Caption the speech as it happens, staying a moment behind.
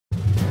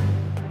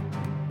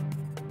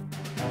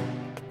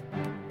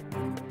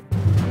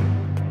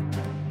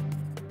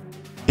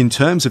In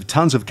terms of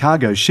tons of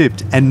cargo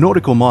shipped and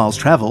nautical miles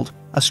travelled,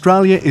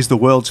 Australia is the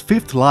world's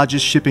 5th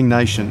largest shipping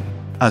nation.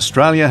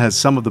 Australia has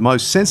some of the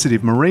most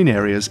sensitive marine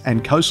areas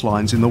and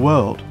coastlines in the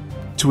world.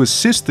 To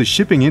assist the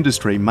shipping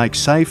industry make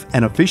safe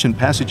and efficient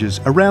passages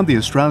around the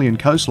Australian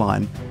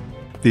coastline,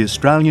 the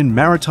Australian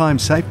Maritime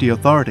Safety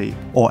Authority,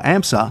 or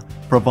AMSA,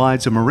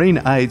 provides a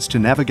Marine Aids to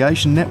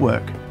Navigation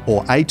Network,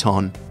 or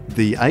ATON.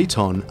 The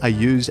ATON are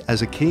used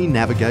as a key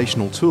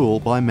navigational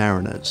tool by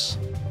mariners.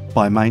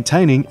 By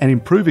maintaining and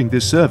improving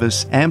this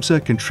service,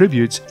 AMSA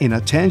contributes in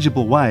a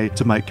tangible way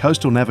to make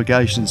coastal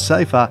navigation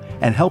safer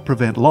and help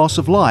prevent loss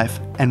of life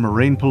and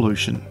marine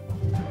pollution.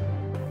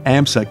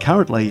 AMSA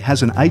currently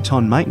has an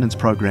ATON maintenance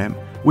program,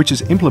 which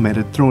is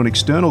implemented through an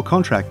external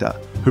contractor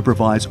who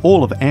provides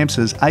all of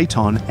AMSA's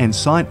ATON and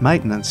site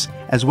maintenance,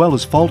 as well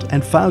as fault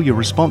and failure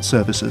response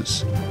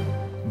services.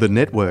 The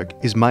network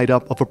is made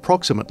up of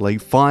approximately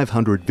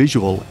 500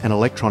 visual and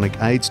electronic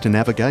aids to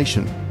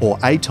navigation, or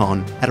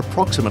ATON, at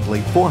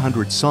approximately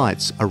 400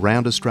 sites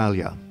around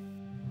Australia.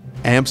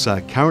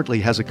 AMSA currently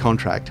has a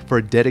contract for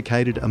a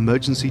dedicated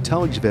emergency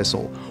towage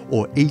vessel,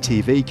 or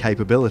ETV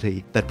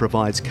capability, that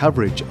provides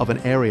coverage of an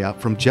area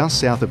from just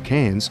south of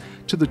Cairns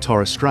to the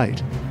Torres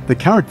Strait. The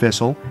current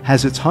vessel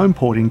has its home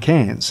port in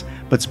Cairns,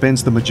 but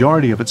spends the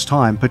majority of its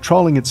time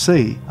patrolling at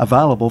sea,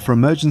 available for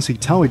emergency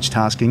towage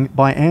tasking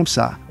by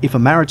AMSA if a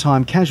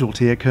maritime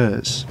casualty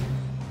occurs.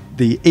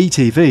 The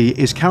ETV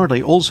is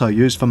currently also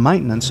used for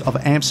maintenance of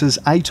AMSA's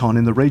ATON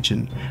in the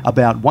region,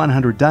 about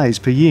 100 days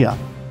per year.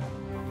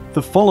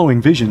 The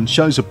following vision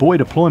shows a buoy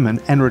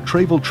deployment and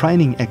retrieval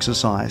training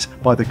exercise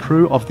by the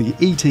crew of the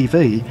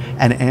ETV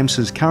and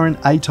AMSA's current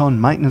ATON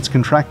maintenance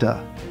contractor.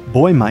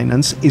 Buoy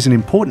maintenance is an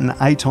important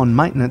ATON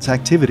maintenance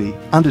activity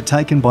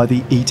undertaken by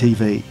the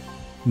ETV.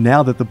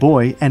 Now that the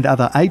buoy and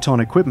other ATON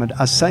equipment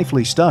are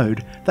safely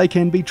stowed, they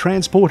can be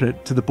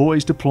transported to the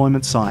buoy's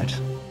deployment site.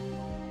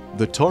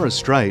 The Torres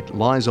Strait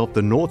lies off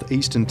the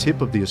northeastern tip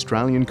of the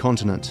Australian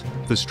continent.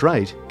 The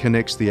strait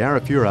connects the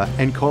Arafura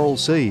and Coral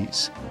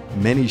Seas.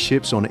 Many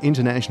ships on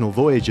international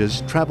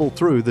voyages travel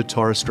through the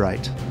Torres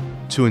Strait.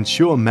 To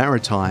ensure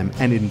maritime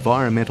and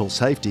environmental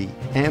safety,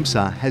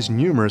 AMSA has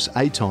numerous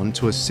ATON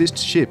to assist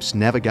ships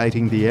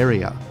navigating the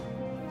area.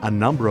 A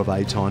number of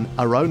ATON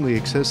are only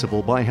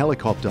accessible by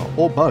helicopter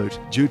or boat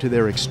due to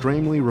their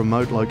extremely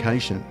remote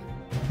location.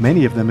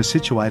 Many of them are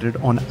situated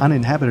on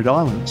uninhabited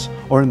islands,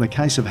 or in the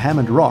case of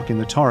Hammond Rock in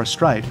the Torres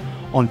Strait,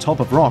 on top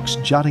of rocks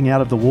jutting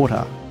out of the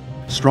water.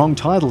 Strong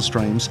tidal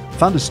streams,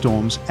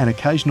 thunderstorms and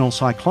occasional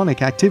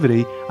cyclonic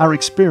activity are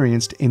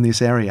experienced in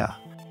this area.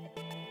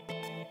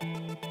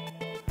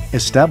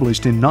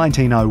 Established in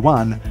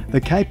 1901,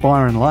 the Cape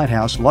Byron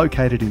Lighthouse,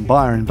 located in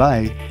Byron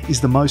Bay, is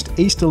the most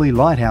easterly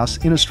lighthouse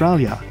in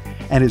Australia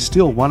and is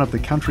still one of the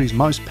country's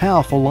most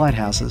powerful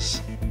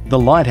lighthouses. The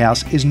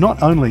lighthouse is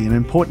not only an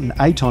important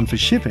ATON for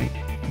shipping,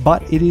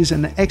 but it is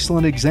an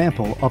excellent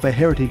example of a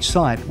heritage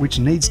site which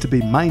needs to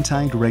be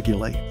maintained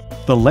regularly.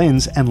 The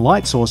lens and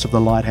light source of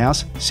the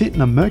lighthouse sit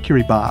in a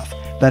mercury bath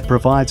that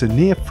provides a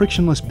near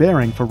frictionless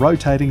bearing for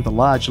rotating the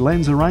large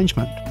lens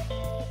arrangement.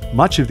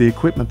 Much of the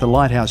equipment the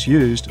lighthouse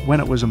used when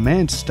it was a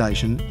manned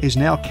station is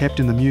now kept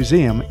in the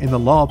museum in the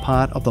lower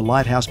part of the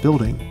lighthouse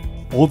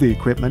building. All the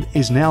equipment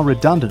is now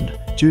redundant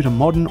due to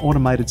modern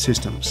automated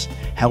systems.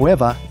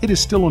 However, it is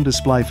still on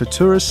display for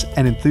tourists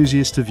and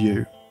enthusiasts to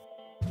view.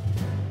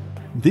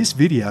 This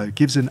video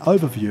gives an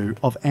overview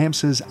of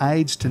AMSA's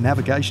Aids to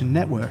Navigation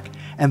network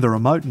and the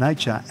remote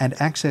nature and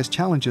access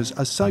challenges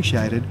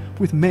associated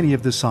with many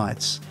of the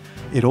sites.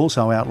 It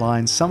also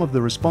outlines some of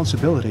the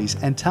responsibilities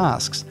and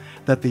tasks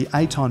that the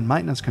ATON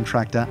maintenance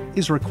contractor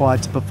is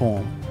required to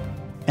perform.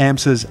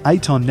 AMSA's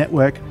ATON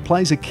network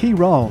plays a key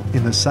role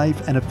in the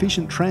safe and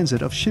efficient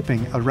transit of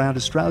shipping around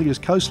Australia's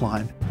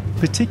coastline,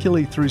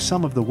 particularly through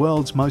some of the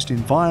world's most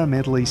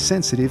environmentally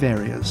sensitive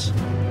areas.